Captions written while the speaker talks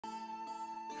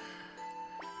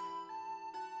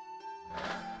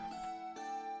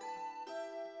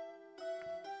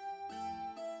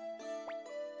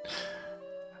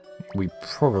We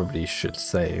probably should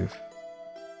save.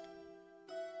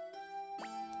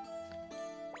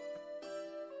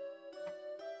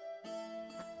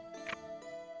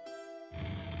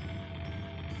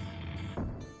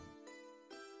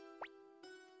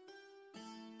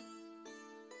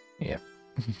 Yeah,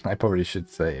 I probably should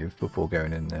save before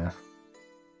going in there.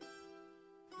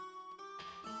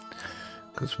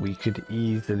 Because we could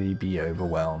easily be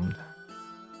overwhelmed.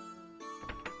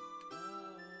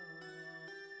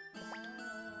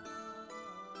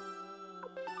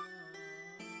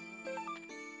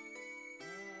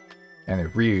 And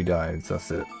if Riou dies,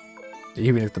 that's it.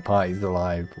 Even if the party's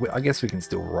alive, I guess we can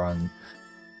still run.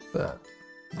 But,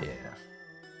 yeah.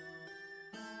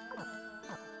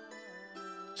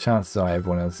 Chances are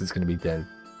everyone else is going to be dead.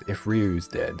 If Riou's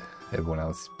dead, everyone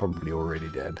else is probably already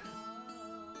dead.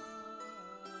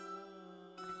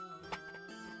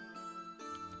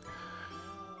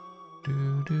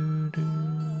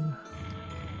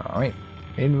 Alright,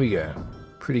 in we go.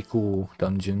 Pretty cool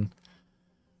dungeon.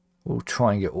 We'll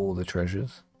try and get all the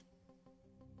treasures.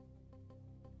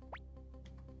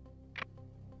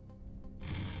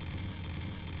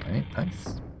 Alright,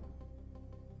 nice.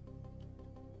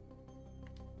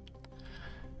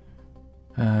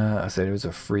 I said there was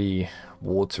a free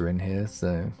water in here,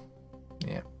 so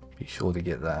yeah, be sure to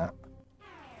get that.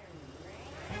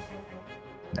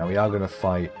 Now we are going to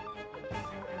fight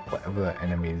whatever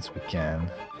enemies we can.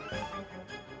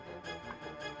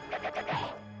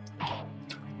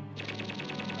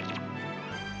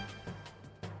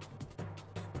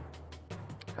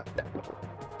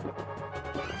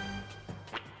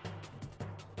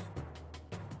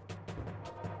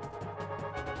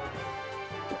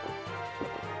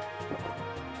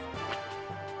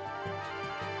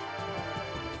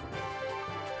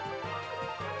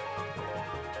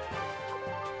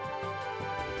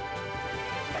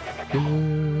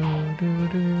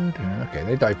 Okay,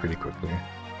 they die pretty quickly.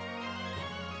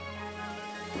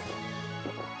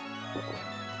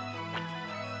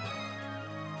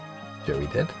 Joey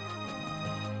dead.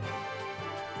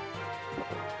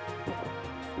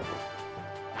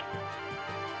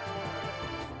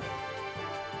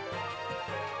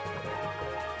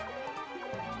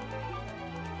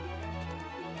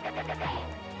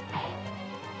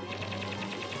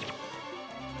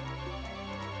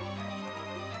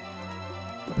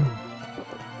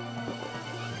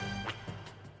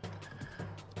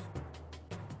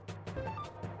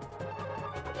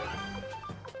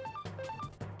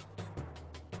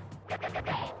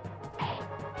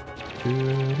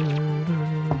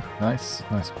 Nice,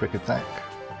 nice quick attack.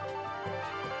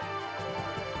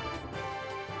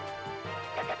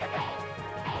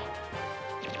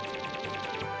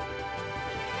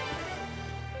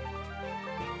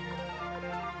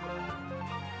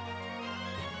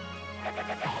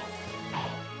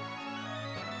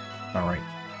 Alright.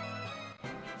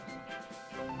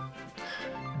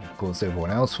 Of course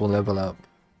everyone else will level up,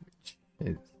 which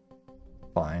is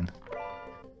fine.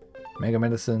 Mega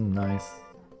medicine, nice.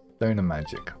 Stone of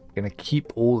magic. I'm gonna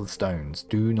keep all the stones.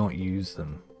 Do not use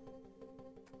them.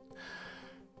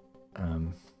 I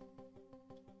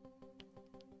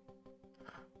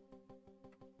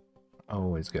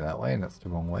always go that way, and that's the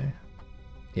wrong way.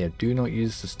 Yeah, do not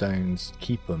use the stones.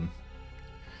 Keep them.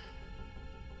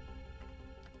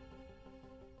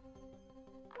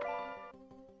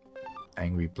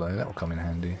 Angry blow. That will come in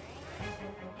handy.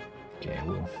 Okay,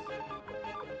 well.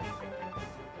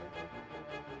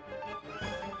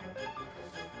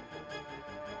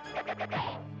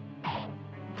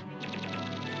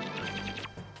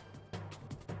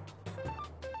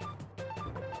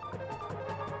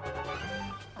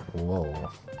 Whoa.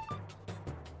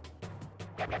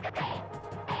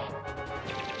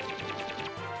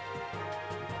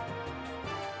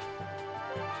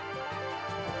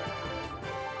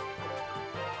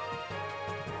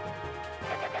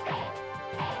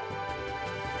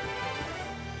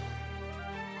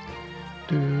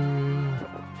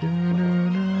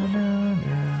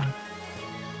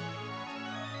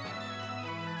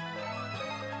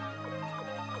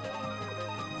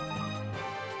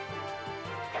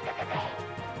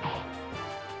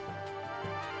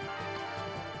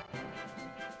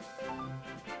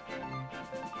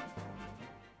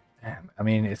 I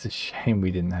mean, it's a shame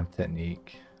we didn't have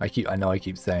technique. I know I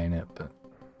keep saying it, but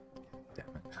damn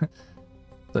it.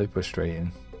 So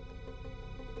frustrating.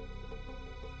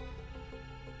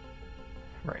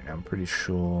 Right now I'm pretty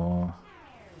sure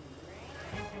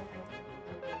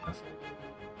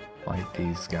fight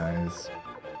these guys.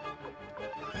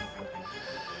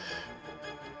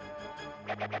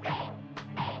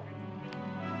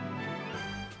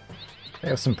 They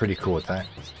have some pretty cool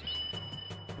attacks.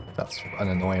 That's an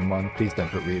annoying one. Please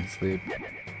don't put Riou to sleep.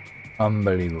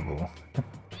 Unbelievable.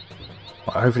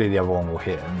 Well, hopefully the other one will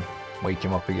hit and wake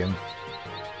him up again.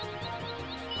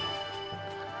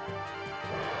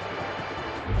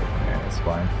 Yeah, that's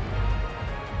fine.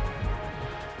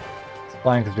 It's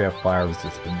fine because we have fire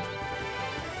resistance.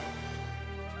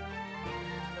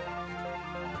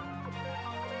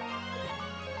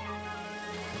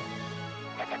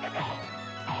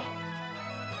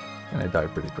 And they die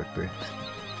pretty quickly.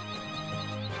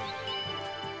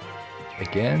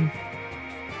 Again.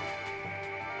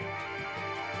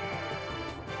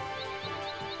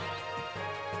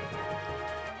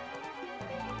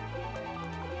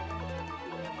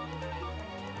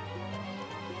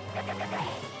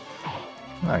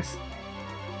 Nice.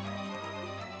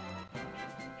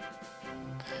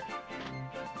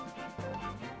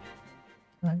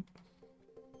 Right.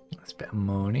 That's a bit of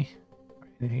money.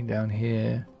 Anything down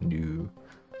here? No.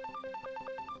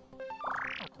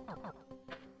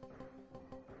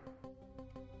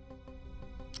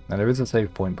 Now there is a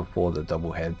save point before the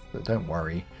double head, but don't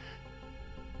worry.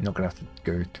 You're not going to have to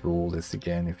go through all this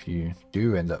again if you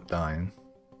do end up dying.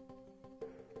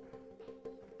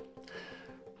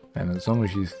 And as long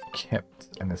as you've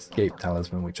kept an escape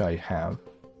talisman, which I have,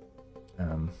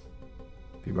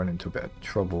 if you run into a bit of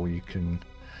trouble, you can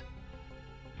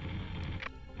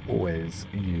always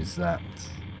use that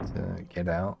to get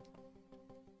out.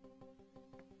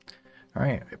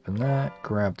 Alright, open that,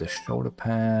 grab the shoulder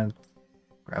pad,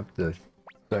 grab the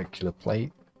circular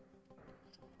plate,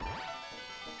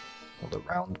 or the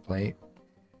round plate.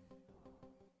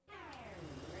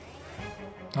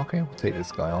 Okay, we'll take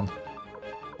this guy on.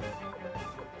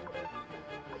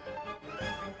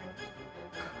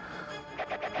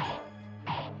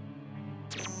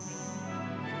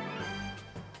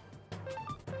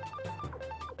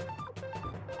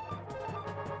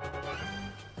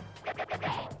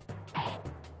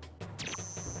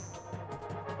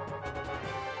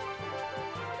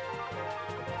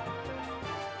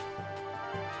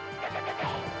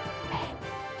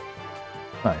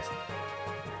 Nice.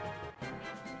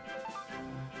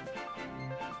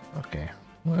 Okay,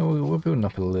 well, we're building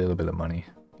up a little bit of money,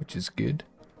 which is good.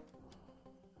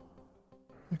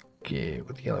 Okay,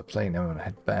 with the yellow plate, now we're going to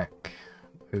head back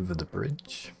over the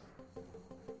bridge.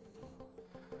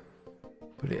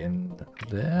 Put it in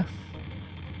there.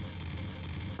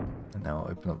 And now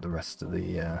I'll open up the rest of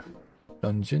the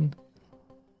dungeon.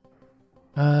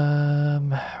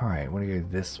 Alright, I want to go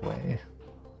this way,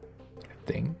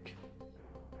 I think.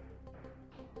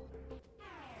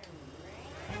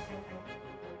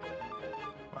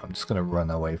 I'm just gonna run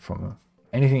away from them.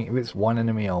 Anything, if it's one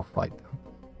enemy, I'll fight them.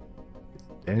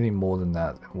 Anything more than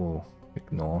that, we'll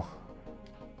ignore.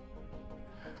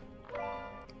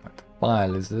 Like the fire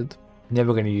lizard.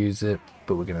 Never gonna use it,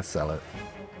 but we're gonna sell it.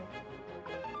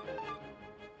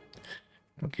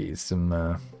 I'll get you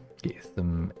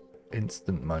some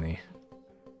instant money.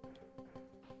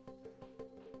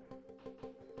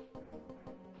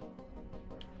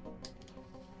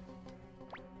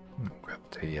 Grab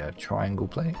the triangle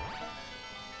plate.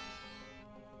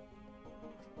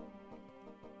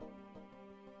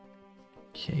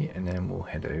 Okay, and then we'll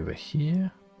head over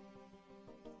here.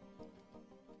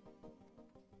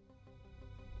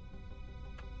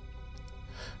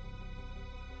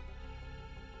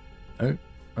 Oh,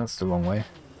 that's the wrong way.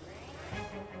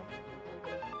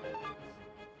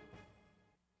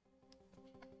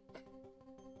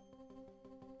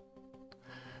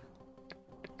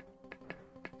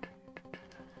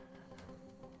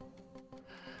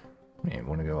 Yeah,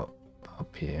 want to go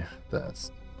up here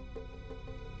first,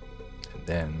 and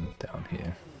then down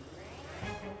here.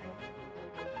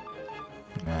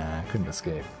 Nah, I couldn't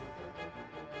escape.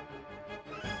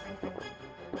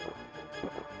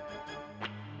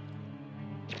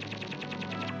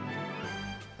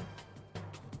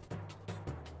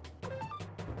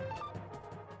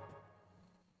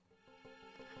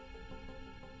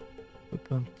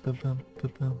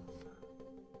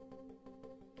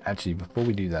 Actually, before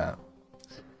we do that,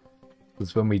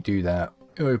 because when we do that,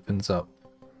 it opens up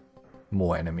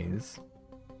more enemies.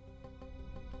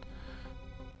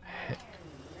 Heck.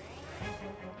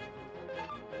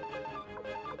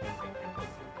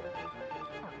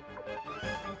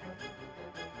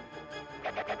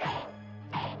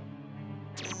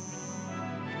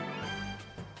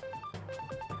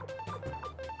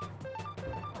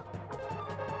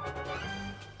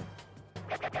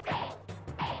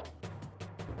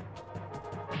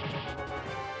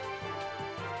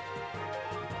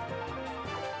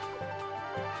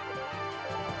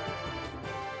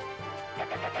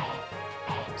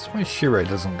 That's why Shiro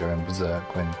doesn't go in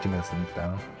berserk when Kinnesson's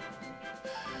down.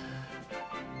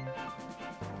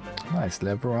 Nice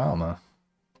leather armor.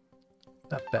 Is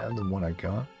that better than what I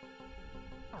got?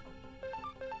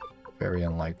 Very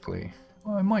unlikely.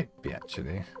 Well, it might be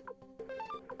actually.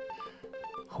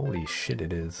 Holy shit,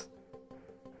 it is.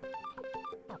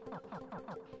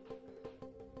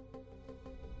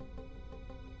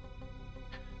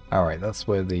 Alright, that's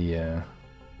where the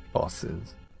boss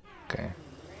is. Okay.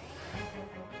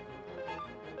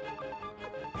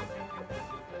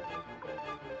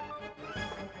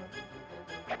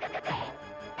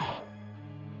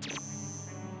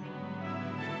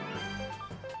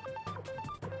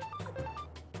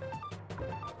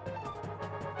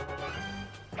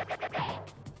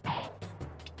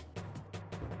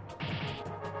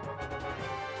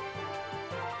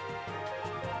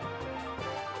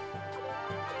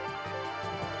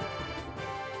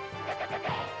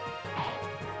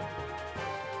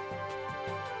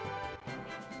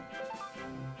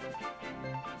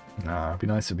 Nah, it'd be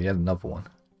nice if we had another one.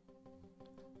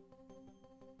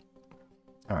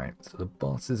 Alright, so the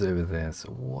boss is over there, so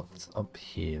what's up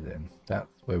here then? That's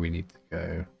where we need to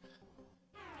go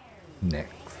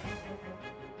next.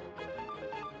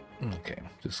 Okay,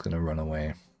 just gonna run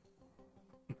away.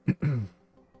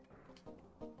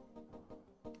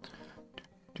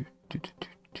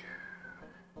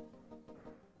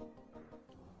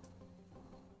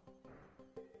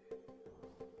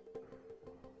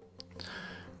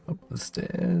 Up the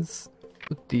stairs,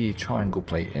 put the triangle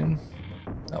plate in.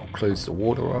 That'll close the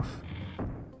water off.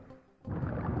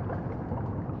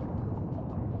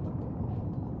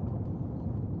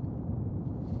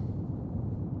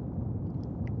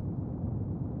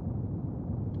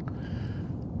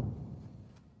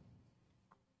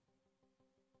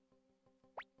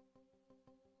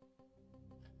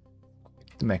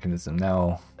 The mechanism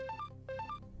now,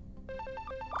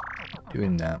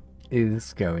 doing that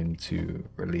is going to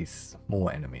release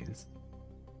more enemies.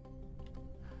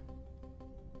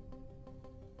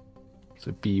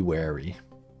 So be wary.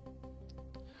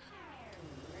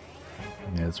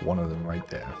 And there's one of them right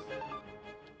there.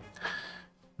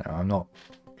 Now I'm not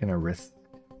gonna risk.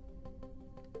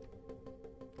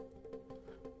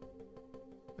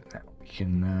 But now we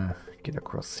can get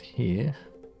across here.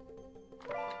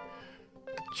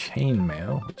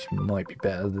 Chainmail, which might be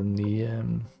better than the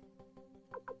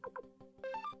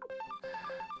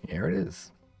here it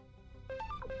is.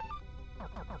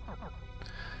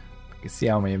 You can see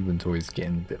how my inventory is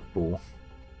getting a bit full.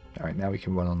 Alright, now we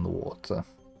can run on the water.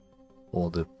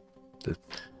 Or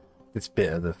this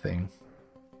bit of the thing.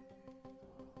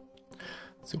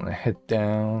 So when I head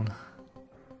down,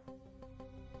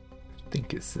 I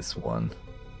think it's this one.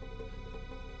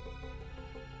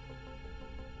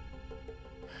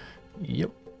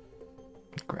 Yep.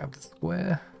 Grab the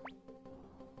square.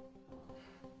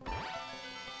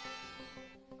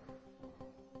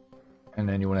 And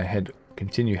then you want to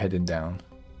continue heading down.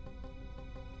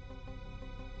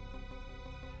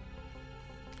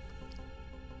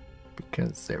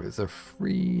 Because there is a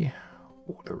free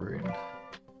water rune.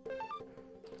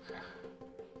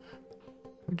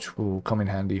 Which will come in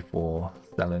handy for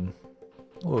selling.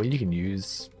 Or you can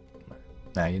use...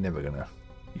 Nah, you're never gonna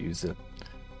use it.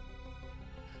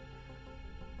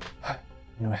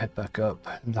 You know, head back up.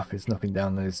 There's nothing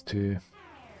down those two.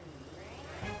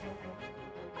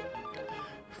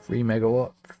 3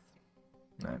 megawatts.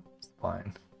 No, it's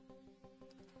fine.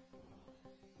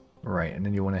 Right, and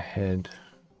then you want to head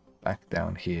back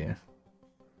down here.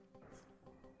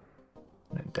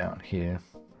 And then down here.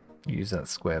 Use that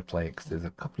square plate because there's a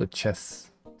couple of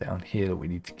chests down here that we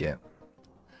need to get.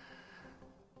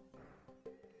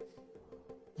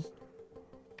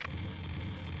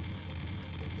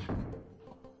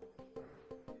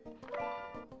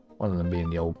 One of them being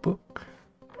the old book.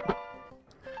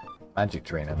 Magic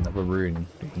train, another rune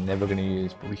we're never going to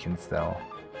use, but we can sell.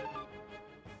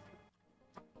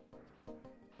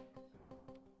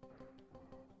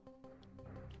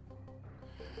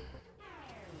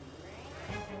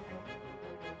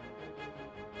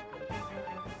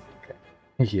 Okay.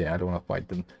 Yeah, I don't want to fight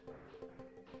them.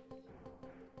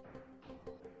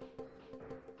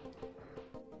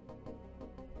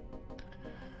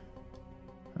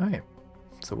 Alright,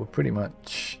 so we're pretty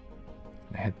much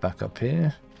gonna head back up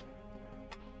here.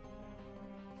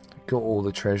 Got all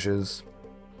the treasures.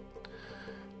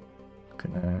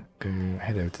 Gonna go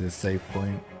head over to the save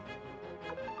point.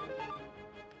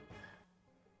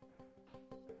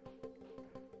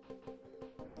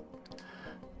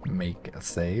 Make a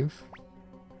save.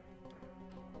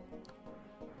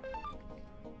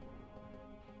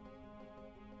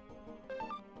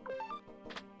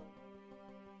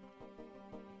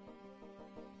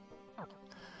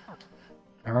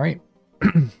 Alright.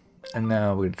 And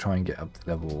now we're gonna try and get up to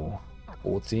level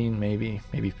 14, maybe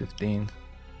 15.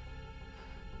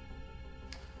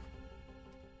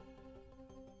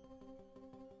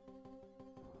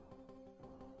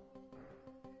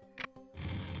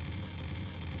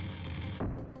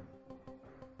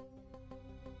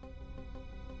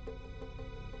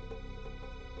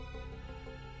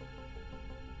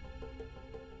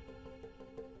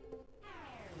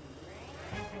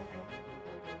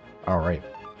 Alright.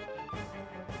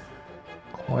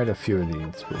 Quite a few of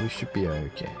these, but we should be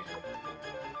okay.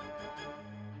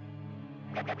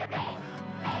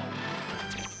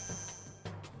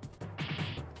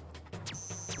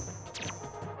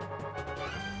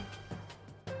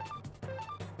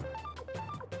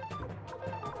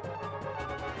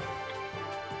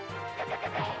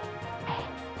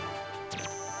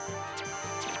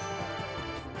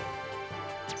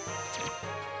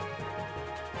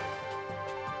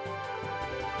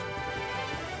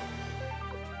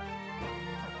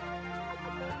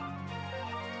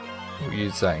 We'll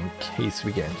use that in case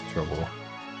we get into trouble.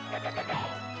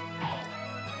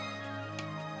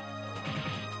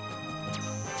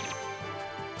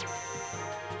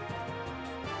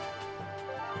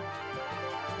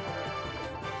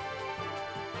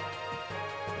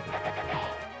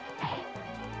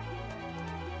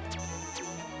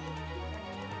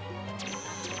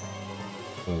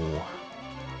 Oh.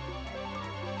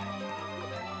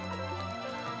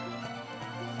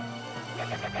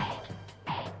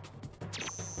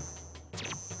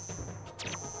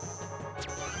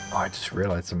 Oh, I just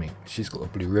realized something. She's got a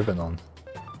blue ribbon on.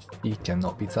 She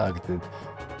cannot be targeted.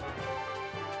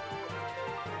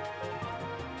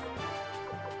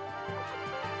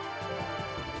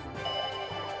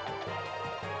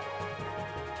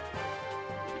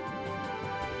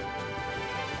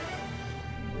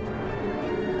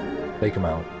 Take him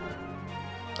out.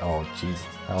 Oh, jeez.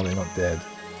 How are they not dead?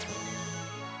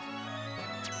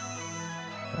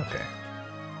 Okay.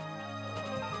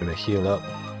 Gonna heal up.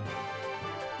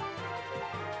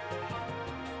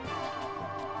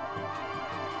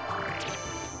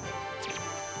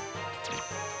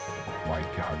 My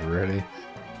god, really?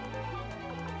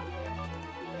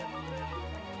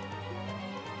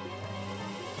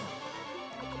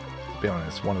 To be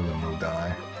honest, one of them will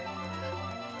die.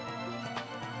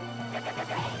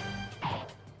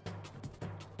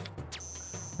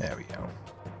 There we go.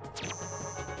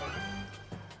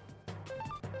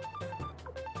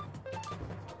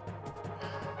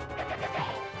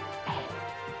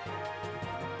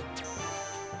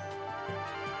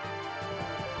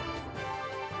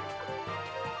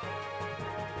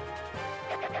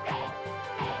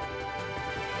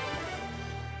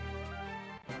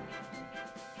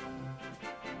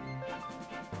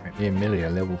 Me and Millie are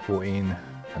level 14.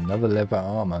 Another leather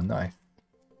armor, nice.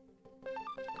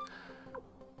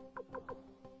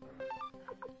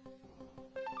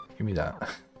 Give me that.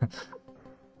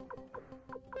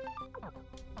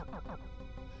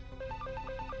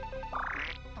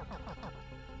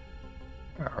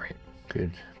 Alright,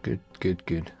 good, good, good,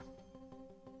 good.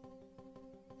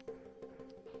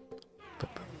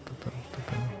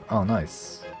 Oh,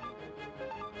 nice.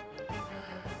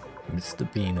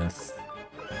 Mr. Venus.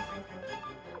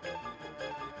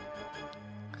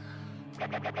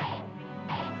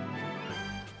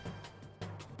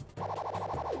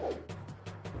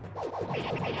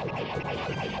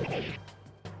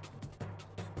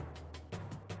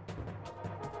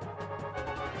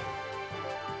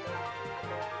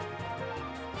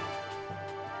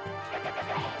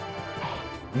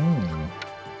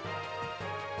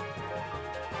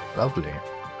 Lovely.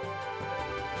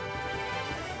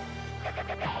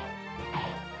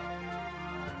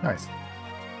 Nice.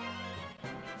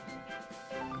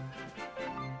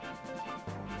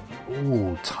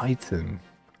 Ooh, Titan.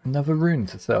 Another rune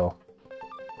to sell.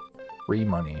 Free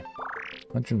money.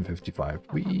 155.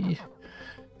 We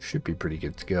should be pretty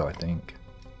good to go, I think.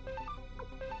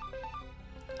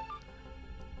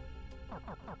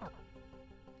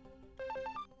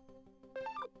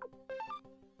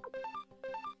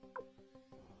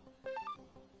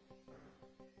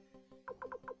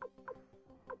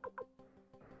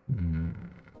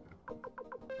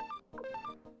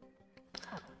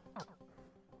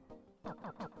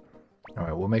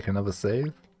 Alright, we'll make another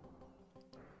save.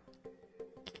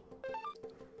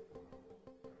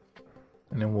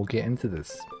 And then we'll get into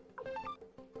this.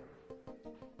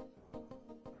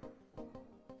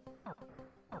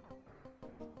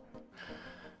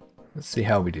 Let's see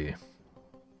how we do.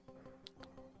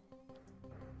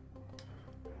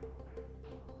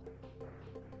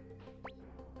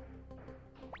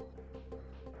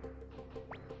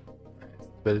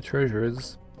 Where the treasure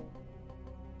is.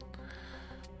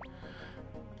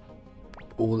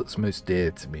 all that's most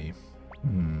dear to me.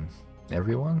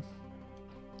 Everyone?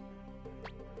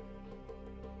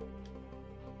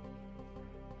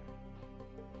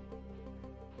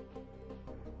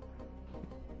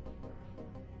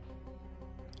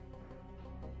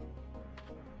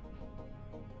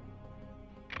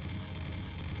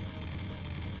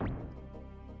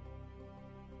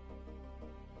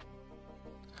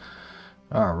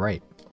 Alright.